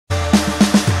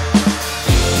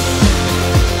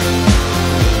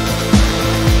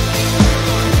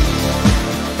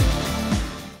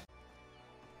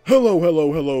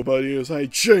Hello, buddies. Hey,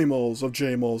 Jmulls of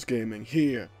Jmulls Gaming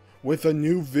here with a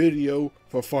new video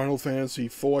for Final Fantasy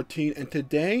XIV, and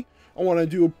today I want to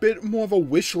do a bit more of a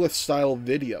wishlist style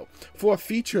video for a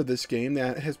feature of this game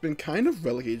that has been kind of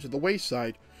relegated to the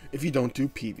wayside if you don't do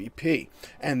PvP,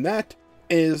 and that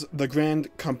is the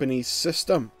Grand Company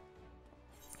system.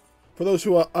 For those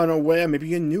who are unaware, maybe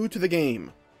you're new to the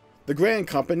game, the Grand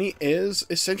Company is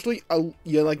essentially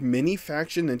your mini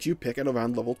faction that you pick at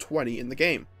around level 20 in the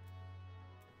game.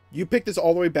 You pick this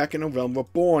all the way back in A Realm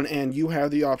Reborn, and you have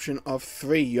the option of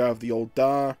 3. You have the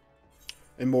ul'dah,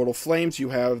 Immortal Flames, you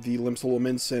have the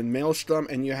Limsa Maelstrom,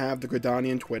 and you have the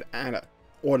Gridanian Twin Adder,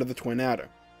 Order the Twin Adder.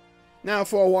 Now,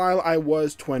 for a while I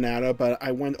was Twin Adder, but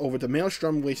I went over to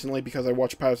Maelstrom recently because I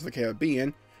watched Pirates of the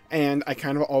Caribbean, and I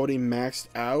kind of already maxed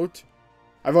out.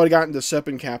 I've already gotten the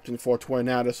Serpent Captain for Twin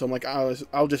Adder, so I'm like,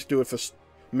 I'll just do it for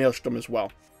Maelstrom as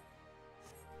well.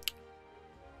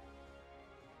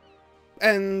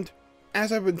 And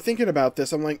as I've been thinking about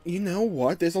this, I'm like, you know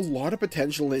what? There's a lot of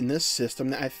potential in this system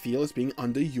that I feel is being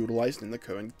underutilized in the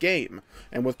current game,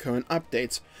 and with current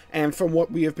updates. And from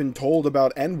what we have been told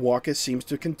about Endwalker, it seems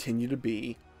to continue to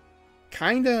be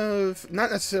kind of,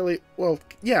 not necessarily, well,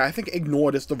 yeah, I think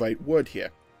ignored is the right word here.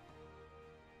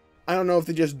 I don't know if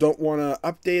they just don't want to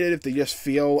update it, if they just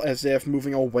feel as if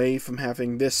moving away from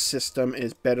having this system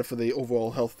is better for the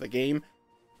overall health of the game,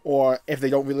 or if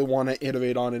they don't really want to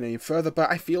iterate on it any further.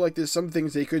 But I feel like there's some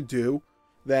things they could do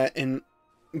that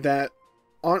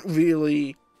aren't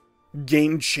really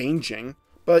game-changing,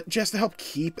 but just to help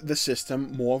keep the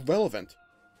system more relevant.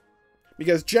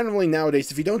 Because generally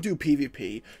nowadays, if you don't do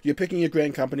PvP, you're picking your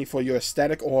Grand Company for your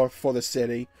aesthetic, or for the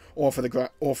city, or for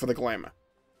the glamour.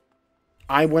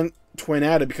 I went Twin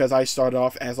Adder because I started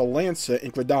off as a Lancer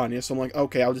in Gridania, so I'm like,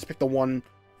 okay, I'll just pick the one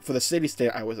for the city-state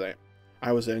I was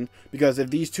in, because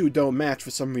if these two don't match, for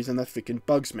some reason that freaking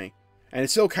bugs me. And it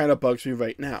still kind of bugs me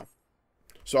right now.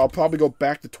 So I'll probably go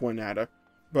back to Twin Adder,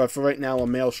 but for right now, a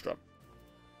Maelstrom.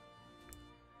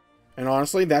 And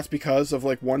honestly, that's because of,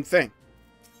 like, one thing.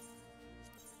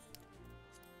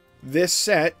 This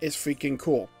set is freaking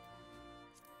cool.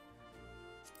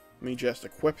 Let me just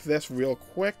equip this real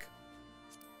quick.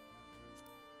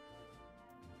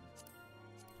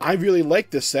 I really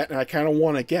like this set, and I kind of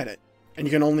want to get it. And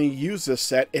you can only use this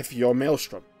set if you're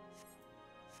Maelstrom.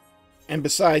 And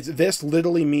besides, this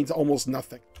literally means almost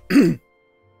nothing.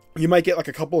 You might get like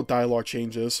a couple of dialogue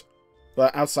changes,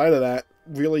 but outside of that,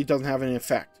 really doesn't have any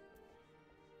effect.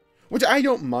 Which I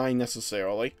don't mind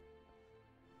necessarily.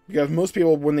 Because most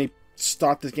people, when they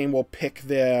start this game, will pick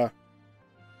their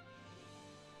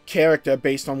character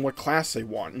based on what class they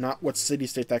want, not what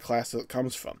city-state that class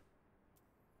comes from.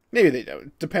 Maybe they do.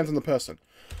 It depends on the person.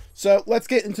 So let's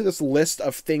get into this list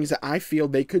of things that I feel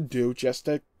they could do just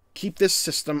to keep this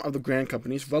system of the Grand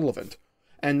Companies relevant.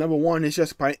 And number one is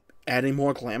just by adding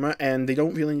more glamour, and they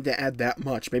don't really need to add that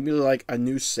much. Maybe like a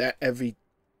new set every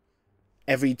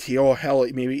tier, or hell,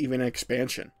 maybe even an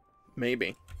expansion.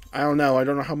 Maybe. I don't know. I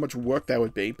don't know how much work that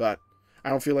would be, but I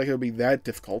don't feel like it would be that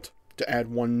difficult to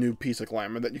add one new piece of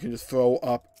glamour that you can just throw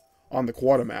up on the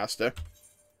Quartermaster.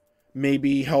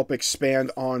 Maybe help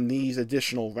expand on these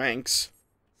additional ranks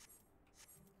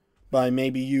by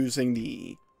maybe using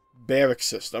the barrack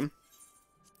system,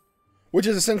 which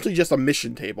is essentially just a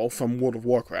mission table from World of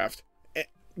Warcraft,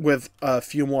 with a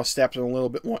few more steps and a little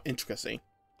bit more intricacy,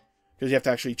 because you have to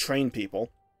actually train people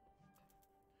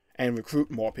and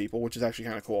recruit more people, which is actually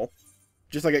kind of cool.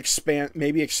 Just like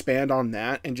expand on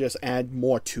that and just add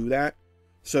more to that,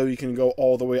 so you can go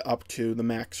all the way up to the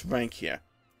max rank here.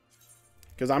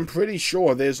 Because I'm pretty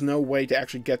sure there's no way to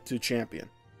actually get to champion.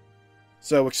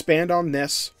 So expand on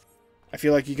this. I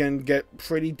feel like you can get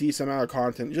pretty decent amount of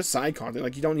content, just side content.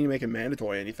 Like, you don't need to make it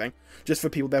mandatory or anything, just for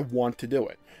people that want to do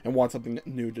it and want something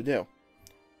new to do.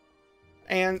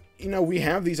 And, you know, we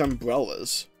have these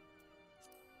umbrellas.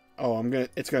 Oh,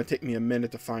 it's gonna take me a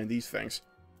minute to find these things.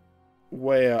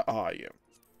 Where are you?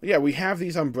 Yeah, we have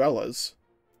these umbrellas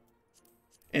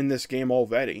in this game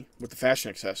already with the fashion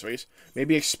accessories.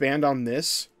 Maybe expand on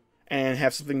this and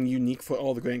have something unique for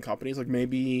all the Grand Companies, like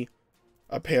maybe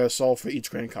a parasol for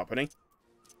each Grand Company.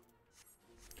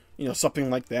 You know, something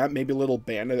like that. Maybe a little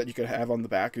banner that you could have on the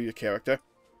back of your character.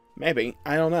 Maybe.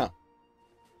 I don't know.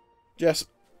 Just,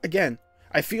 again,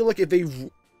 I feel like if they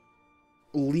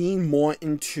lean more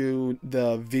into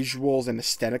the visuals and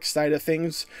aesthetic side of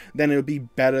things, then it would be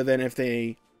better than if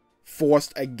they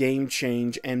forced a game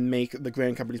change and make the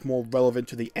Grand Companies more relevant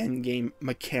to the end game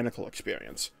mechanical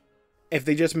experience. If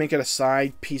they just make it a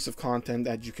side piece of content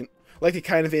that you can, like it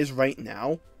kind of is right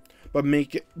now,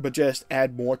 but just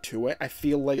add more to it, I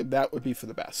feel like that would be for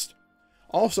the best.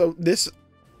 Also, this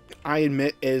I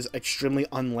admit, is extremely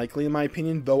unlikely in my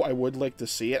opinion, though I would like to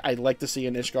see it. I'd like to see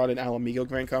an Ishgard and Alamigo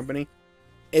Grand Company.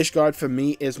 Ishgard, for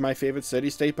me, is my favorite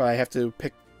city-state, but I have to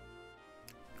pick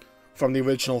from the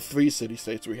original 3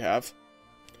 city-states we have.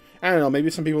 I don't know, maybe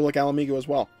some people like Alamigo as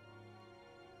well.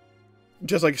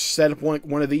 Just, like, set up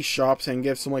one of these shops and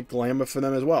give some, like, glamour for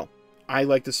them as well. I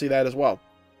like to see that as well.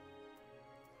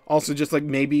 Also, just, like,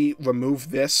 maybe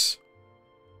remove this.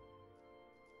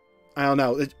 I don't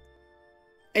know.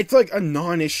 It's like a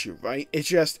non-issue, right? It's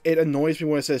just, it annoys me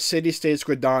when it says city-states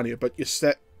Gridania, but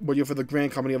you're for the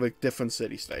Grand Company of a different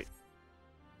city-state.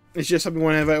 It's just something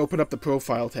whenever I open up the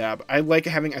profile tab. I like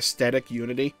having aesthetic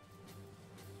unity.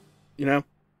 You know?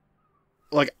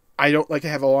 Like, I don't like to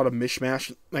have a lot of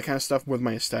mishmash, that kind of stuff with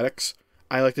my aesthetics.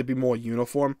 I like to be more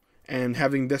uniform, and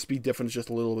having this be different is just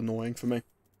a little annoying for me.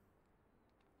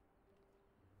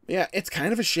 Yeah, it's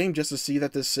kind of a shame just to see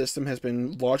that this system has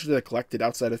been largely neglected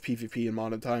outside of PvP in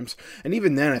modern times. And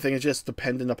even then, I think it's just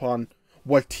dependent upon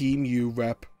what team you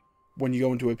rep when you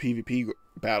go into a PvP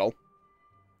battle.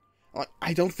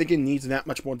 I don't think it needs that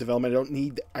much more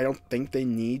development. I don't think they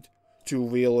need to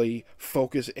really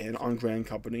focus in on grand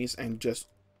companies and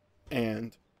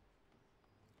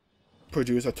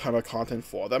produce a ton of content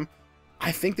for them.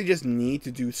 I think they just need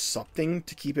to do something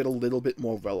to keep it a little bit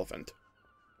more relevant.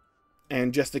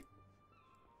 And just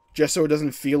so it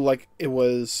doesn't feel like it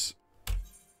was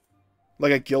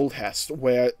like a guild hest,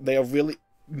 where they are really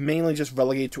mainly just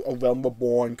relegated to a Realm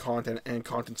Reborn content and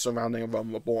content surrounding a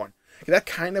Realm Reborn. That's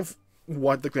kind of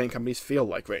what the Grand Companies feel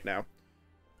like right now.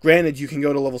 Granted, you can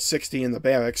go to level 60 in the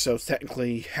barracks, so it's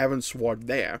technically Heavensward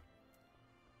there.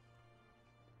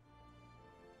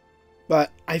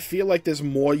 But I feel like there's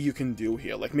more you can do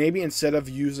here. Like, maybe instead of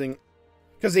using...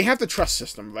 Because they have the trust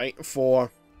system, right?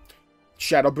 For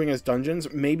Shadowbringers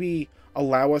dungeons, maybe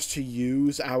allow us to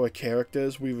use our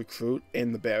characters we recruit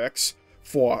in the barracks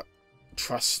for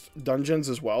trust dungeons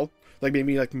as well. Like,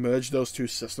 maybe like merge those two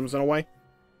systems in a way.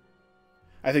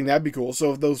 I think that'd be cool.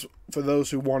 So for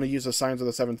those who want to use the Signs of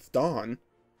the Seventh Dawn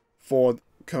for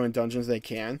current dungeons, they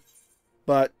can.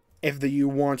 But if you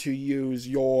want to use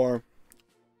your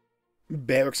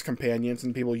barracks companions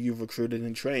and people you've recruited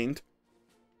and trained,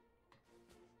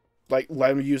 like, let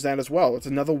them use that as well. It's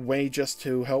another way just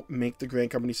to help make the Grand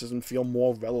Company system feel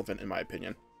more relevant, in my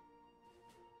opinion.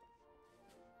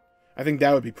 I think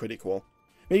that would be pretty cool.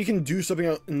 Maybe you can do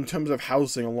something in terms of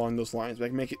housing along those lines.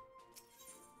 Like, make it...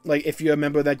 Like, if you're a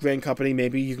member of that Grand Company,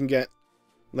 maybe you can get,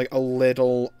 like, a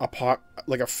little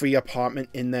like a free apartment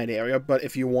in that area. But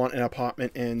if you want an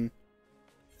apartment in,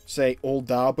 say,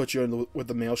 ul'dah, but you're with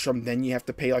the Maelstrom, then you have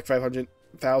to pay, like,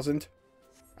 500,000.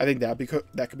 I think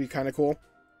that could be kind of cool.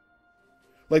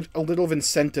 Like, a little of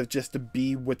incentive just to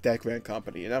be with that Grand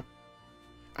Company, you know?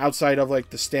 Outside of, like,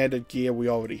 the standard gear we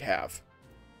already have.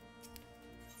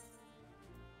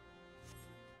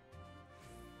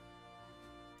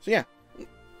 So, yeah.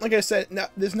 Like I said, now,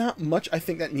 there's not much I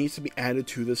think that needs to be added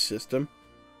to the system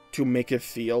to make it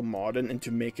feel modern and to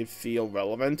make it feel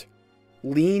relevant.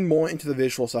 Lean more into the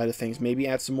visual side of things. Maybe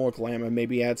add some more glamour.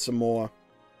 Maybe add some more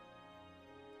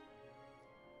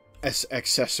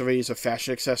accessories or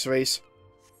fashion accessories.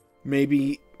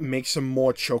 Maybe make some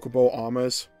more chocobo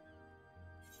armors.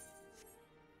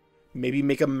 Maybe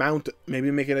make a mount. Maybe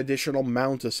make an additional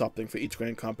mount or something for each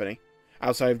Grand Company,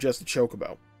 outside of just the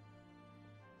chocobo.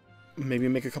 Maybe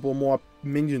make a couple more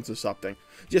minions or something.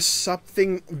 Just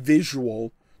something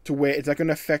visual to where it's not going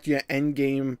to affect your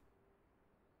endgame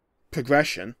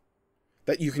progression,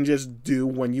 that you can just do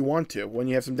when you want to, when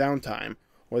you have some downtime.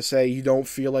 Or say you don't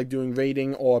feel like doing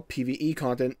raiding or PvE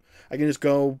content, I can just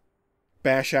go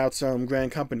bash out some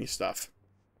Grand Company stuff.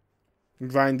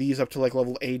 Grind these up to like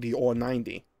level 80 or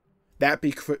 90. That'd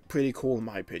be pretty cool in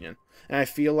my opinion. And I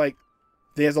feel like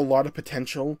there's a lot of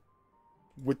potential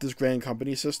with this Grand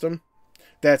Company system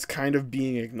that's kind of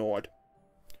being ignored.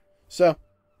 So,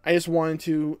 I just wanted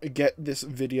to get this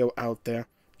video out there.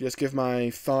 Just give my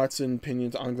thoughts and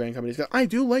opinions on Grand Companies. I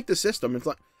do like the system. It's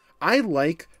like, I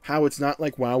like how it's not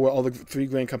like WoW where all the 3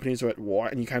 Grand Companies are at war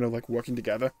and you kind of like working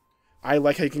together. I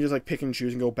like how you can just like pick and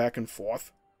choose and go back and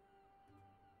forth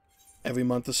every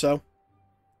month or so.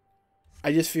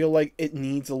 I just feel like it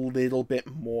needs a little bit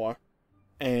more,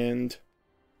 and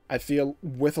I feel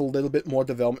with a little bit more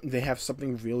development, they have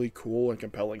something really cool and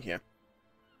compelling here.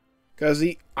 Because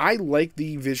I like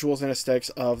the visuals and aesthetics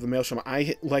of the Maelstrom.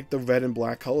 I like the red and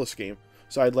black color scheme,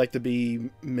 so I'd like to be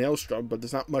Maelstrom, but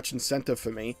there's not much incentive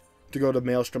for me to go to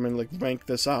Maelstrom and like rank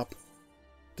this up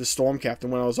to Storm Captain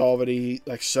when I was already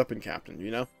like Serpent Captain, you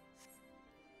know?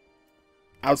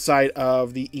 Outside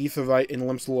of the Aetheryte and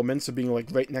Limsa Lominsa being like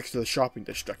right next to the shopping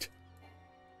district.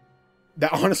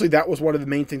 honestly, that was one of the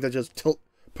main things that just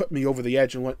put me over the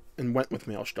edge and went with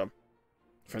Maelstrom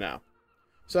for now.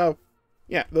 So,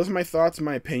 yeah, those are my thoughts and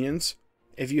my opinions.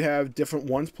 If you have different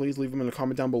ones, please leave them in a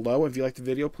comment down below. If you like the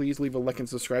video, please leave a like and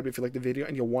subscribe if you like the video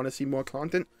and you want to see more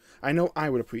content. I know I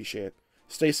would appreciate it.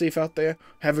 Stay safe out there,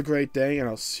 have a great day, and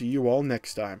I'll see you all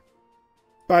next time.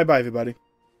 Bye-bye, everybody.